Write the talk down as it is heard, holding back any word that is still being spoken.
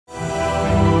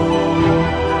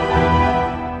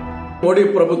మోడీ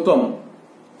ప్రభుత్వం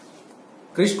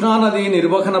కృష్ణా నది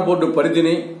నిర్వహణ బోర్డు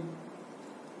పరిధిని,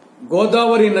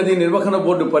 గోదావరి నది నిర్వహణ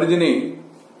బోర్డు పరిధిని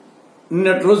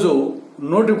నిన్నటి రోజు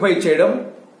నోటిఫై చేయడం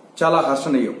చాలా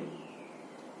హర్షణీయం.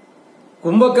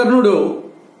 కుంభకర్ణుడు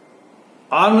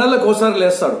 6 నెలలకు ఒకసారి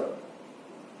లేస్తాడు,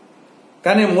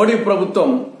 కానీ మోడీ ప్రభుత్వం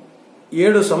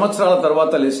 7 సంవత్సరాల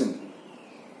తర్వాత లేచింది.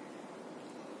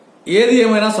 ఏది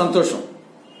ఏమైనా సంతోషం.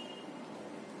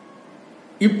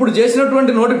 ఇప్పుడు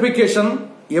చేసినటువంటి నోటిఫికేషన్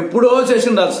ఎప్పుడో చేసి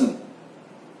ఉండాల్సింది.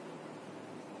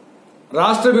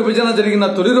 రాష్ట్ర విభజన జరిగిన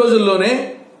తొలి రోజుల్లోనే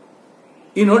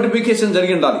ఈ నోటిఫికేషన్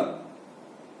జరిగి ఉండాలి.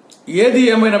 ఏది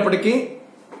ఏమైనప్పటికీ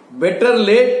బెటర్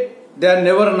లేట్ దాన్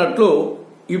నెవర్ అన్నట్లు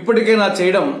ఇప్పటికైనా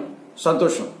చేయడం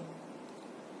సంతోషం.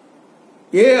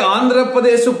 ఏ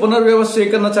ఆంధ్రప్రదేశ్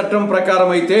పునర్వ్యవస్థీకరణ చట్టం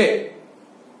ప్రకారం అయితే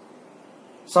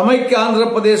సమైక్య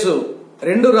ఆంధ్రప్రదేశ్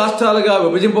 2 రాష్ట్రాలుగా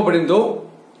విభజింపబడిందో,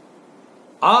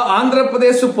 ఆ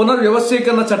ఆంధ్రప్రదేశ్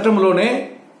పునర్వ్యవస్థీకరణ చట్టంలోనే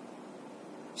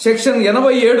సెక్షన్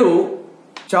 87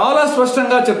 చాలా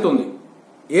స్పష్టంగా చెప్తుంది.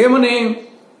 ఏమని?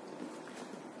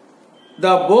 The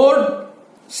board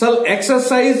shall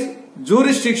exercise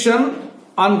jurisdiction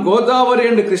on Godavari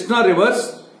and Krishna reverse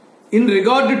in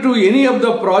regard to any of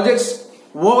the projects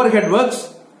overhead works,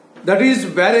 that is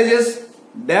barrages,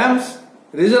 dams,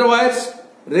 reservoirs,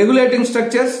 regulating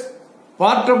structures,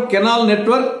 part of canal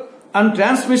network and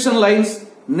transmission lines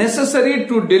necessary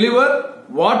to deliver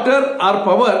water or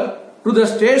power to the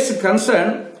states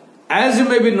concerned as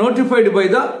may be notified by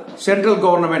the central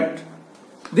government.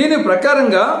 దీని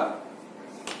ప్రకారంగా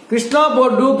Krishna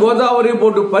board, Godavari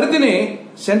board పరిధిని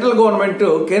central government,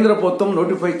 కేంద్ర ప్రభుత్వం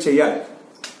notify చేయాలి.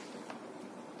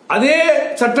 అదే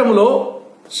చట్టంలో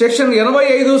section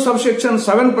 85 subsection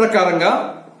 7 ప్రకారంగా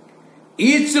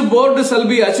each board shall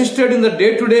be assisted in the day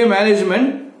to day management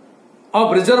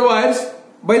of reservoirs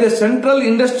by the central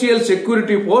industrial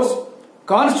security force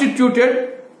constituted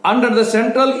under the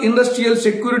central industrial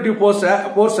security force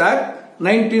act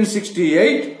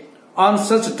 1968 on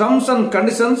such terms and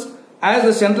conditions as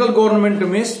the central government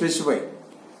May specify.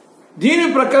 దీని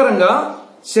ప్రకారంగా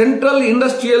central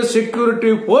industrial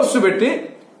security force పెట్టి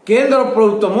కేంద్ర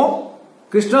ప్రభుత్వము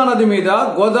కృష్ణా నది మీద,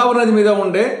 గోదావరి నది మీద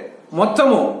ఉండే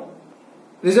మొత్తము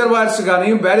రిజర్వాయర్స్ కానీ,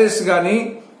 బ్యారేజెస్ కానీ,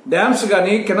 డ్యామ్స్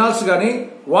కానీ, కెనాల్స్ కానీ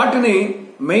వాటిని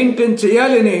మెయింటైన్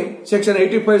చేయాలి అని సెక్షన్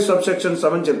 85 సబ్సెక్షన్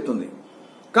 7 చెప్తుంది.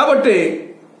 కాబట్టి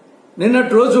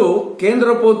నిన్నటి రోజు కేంద్ర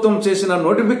ప్రభుత్వం చేసిన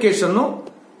నోటిఫికేషన్ను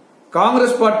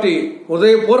కాంగ్రెస్ పార్టీ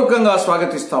హృదయపూర్వకంగా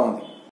స్వాగతిస్తా ఉంది.